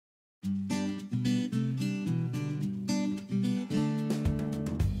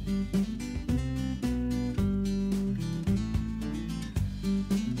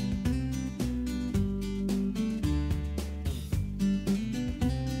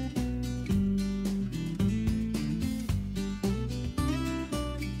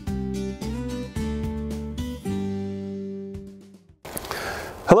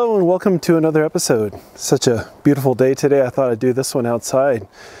Hello and welcome to another episode. Such a beautiful day today. I thought I'd do this one outside.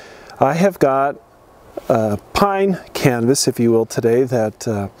 I have got a pine canvas, if you will, today that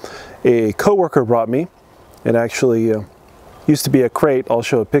a coworker brought me. It actually used to be a crate. I'll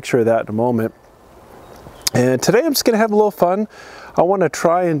show a picture of that in a moment. And today I'm just going to have a little fun. I want to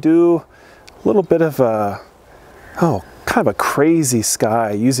try and do a little bit of kind of a crazy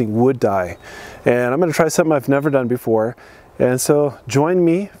sky using wood dye. And I'm going to try something I've never done before. And so join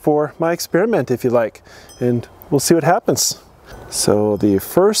me for my experiment if you like, and we'll see what happens. So the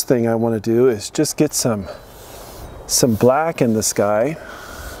first thing I want to do is just get some black in the sky.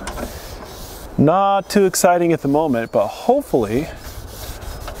 Not too exciting at the moment, but hopefully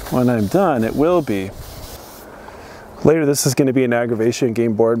when I'm done it will be. Later this is going to be an aggravation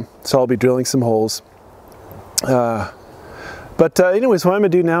game board, so I'll be drilling some holes. Anyways, what I'm going to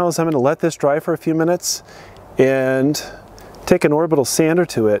do now is I'm going to let this dry for a few minutes and take an orbital sander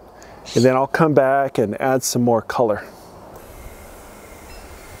to it, and then I'll come back and add some more color.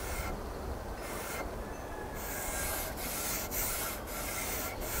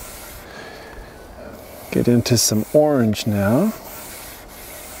 Get into some orange now.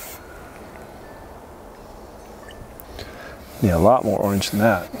 Yeah, a lot more orange than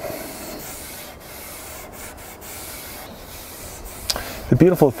that. The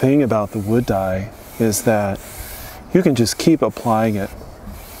beautiful thing about the wood dye is that you can just keep applying it.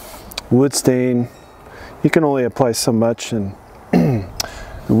 Wood stain, you can only apply so much, and the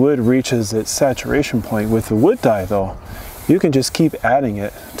wood reaches its saturation point. With the wood dye though, you can just keep adding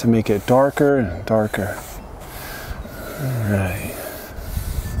it to make it darker and darker. All right.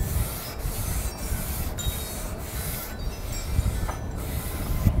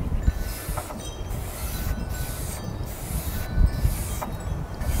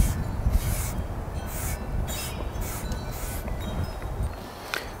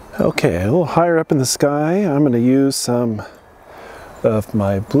 Okay, a little higher up in the sky, I'm going to use some of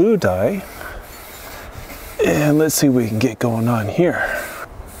my blue dye, and let's see what we can get going on here.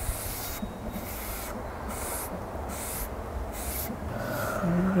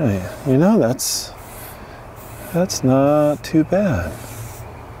 Alright, you know, that's not too bad.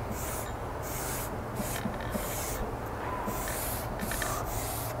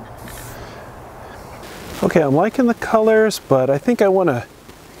 Okay, I'm liking the colors, but I think I want to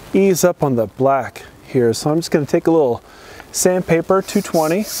ease up on the black here, so I'm just going to take a little sandpaper,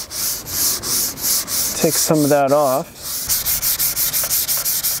 220, take some of that off,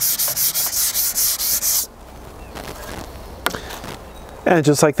 and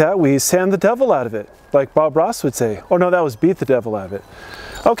just like that we sand the devil out of it, like Bob Ross would say. Oh no, that was beat the devil out of it.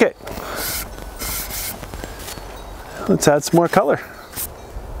 Okay, let's add some more color.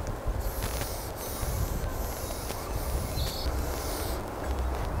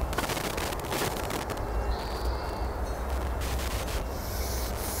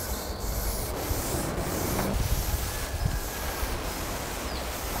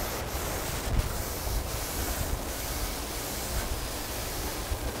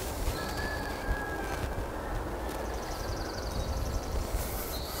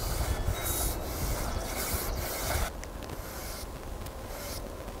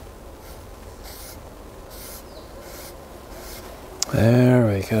 There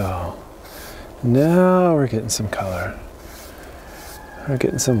we go. Now we're getting some color. We're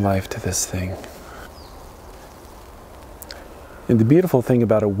getting some life to this thing. And the beautiful thing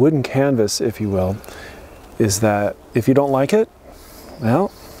about a wooden canvas, if you will, is that if you don't like it,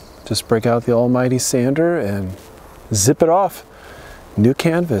 well, just break out the almighty sander and zip it off. New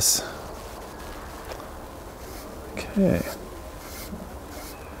canvas. Okay.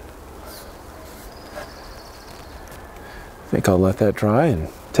 I think I'll let that dry and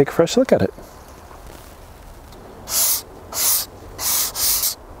take a fresh look at it.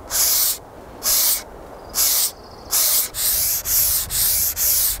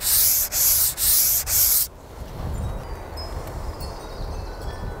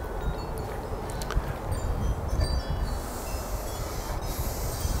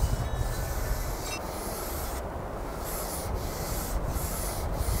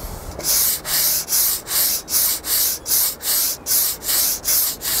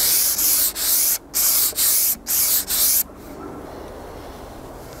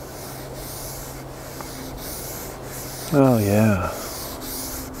 Oh yeah,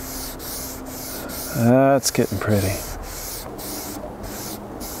 that's getting pretty.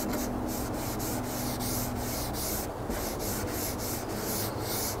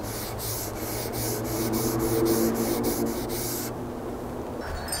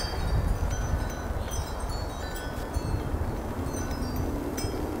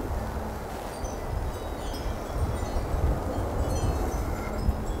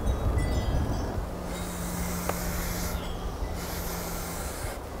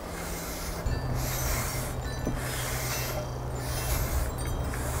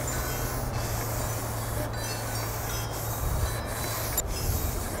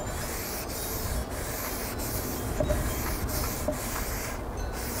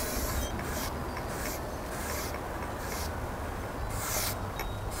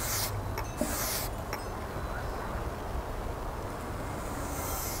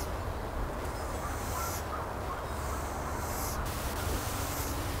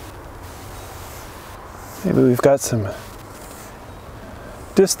 Maybe we've got some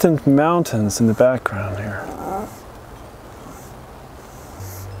distant mountains in the background here.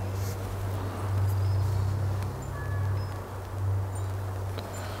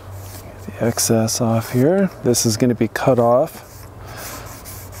 Get the excess off here. This is going to be cut off.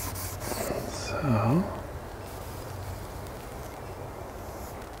 So,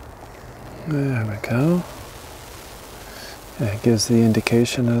 there we go. And it gives the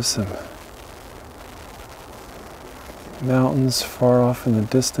indication of some mountains far off in the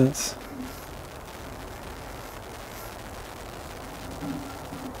distance.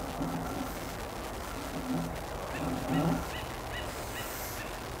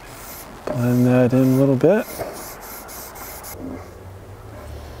 Blend that in a little bit.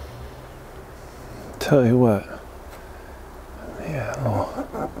 Tell you what, yeah, a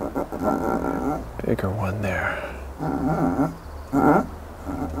little bigger one there.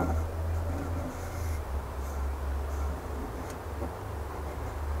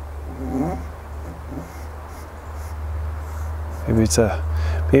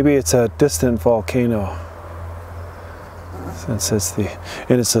 Maybe it's a distant volcano, since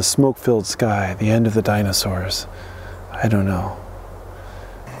it's a smoke-filled sky, the end of the dinosaurs. I don't know.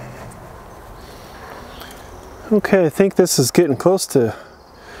 Okay, I think this is getting close to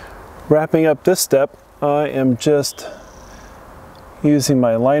wrapping up this step. I am just using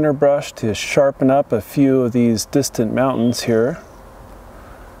my liner brush to sharpen up a few of these distant mountains here.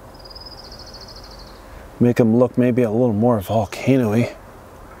 Make them look maybe a little more volcano-y.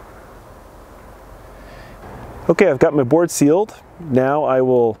 Okay, I've got my board sealed. Now I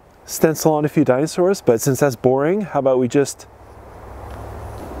will stencil on a few dinosaurs, but since that's boring, how about we just...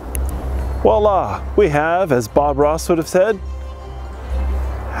 Voila! We have, as Bob Ross would have said,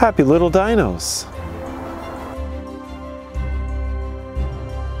 happy little dinos.